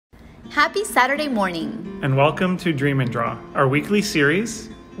Happy Saturday morning! And welcome to Dream and Draw, our weekly series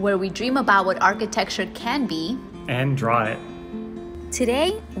where we dream about what architecture can be and draw it.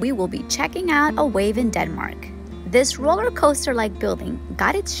 Today, we will be checking out a wave in Denmark. This roller coaster-like building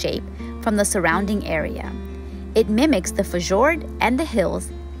got its shape from the surrounding area. It mimics the fjord and the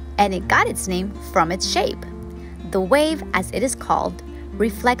hills, and it got its name from its shape. The wave, as it is called,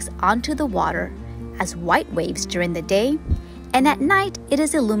 reflects onto the water as white waves during the day, and at night it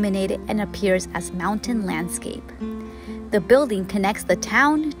is illuminated and appears as mountain landscape. The building connects the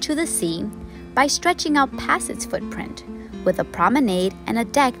town to the sea by stretching out past its footprint, with a promenade and a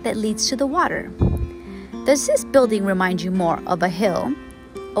deck that leads to the water. Does this building remind you more of a hill,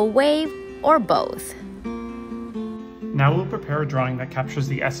 a wave, or both? Now we'll prepare a drawing that captures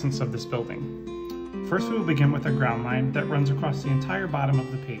the essence of this building. First, we will begin with a ground line that runs across the entire bottom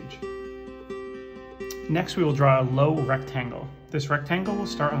of the page. Next, we will draw a low rectangle. This rectangle will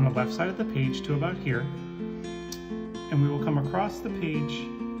start on the left side of the page to about here, and we will come across the page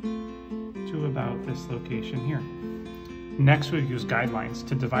to about this location here. Next, we'll use guidelines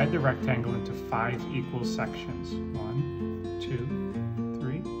to divide the rectangle into 5 equal sections. 1, 2,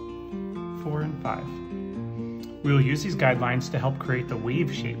 3, 4, and 5. We will use these guidelines to help create the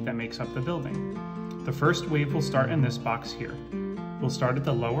wave shape that makes up the building. The first wave will start in this box here. We'll start at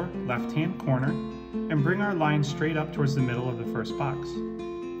the lower left-hand corner and bring our line straight up towards the middle of the first box.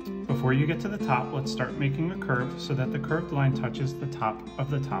 Before you get to the top, let's start making a curve so that the curved line touches the top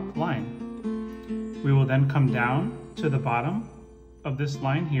of the top line. We will then come down to the bottom of this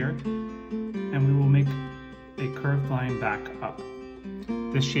line here, and we will make a curved line back up.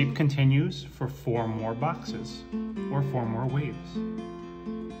 This shape continues for 4 more boxes, or 4 more waves.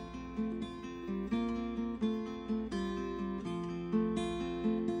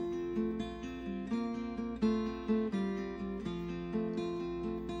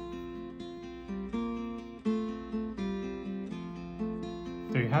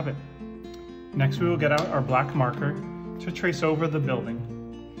 There you have it. Next, we will get out our black marker to trace over the building.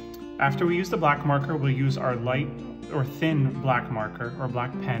 After we use the black marker, we'll use our light or thin black marker or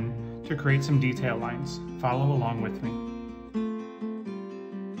black pen to create some detail lines. Follow along with me.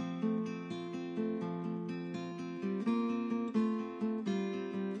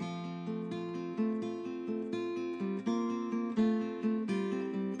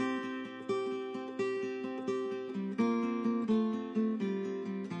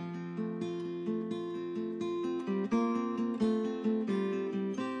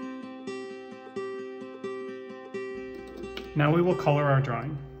 Now we will color our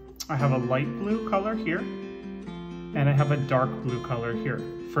drawing. I have a light blue color here, and I have a dark blue color here.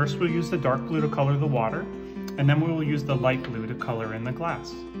 First, we'll use the dark blue to color the water, and then we will use the light blue to color in the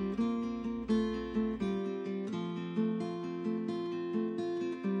glass.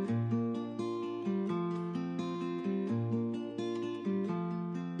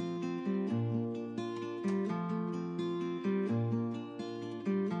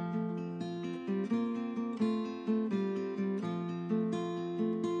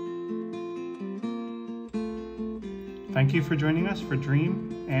 Thank you for joining us for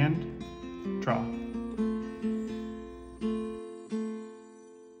Dream and Draw.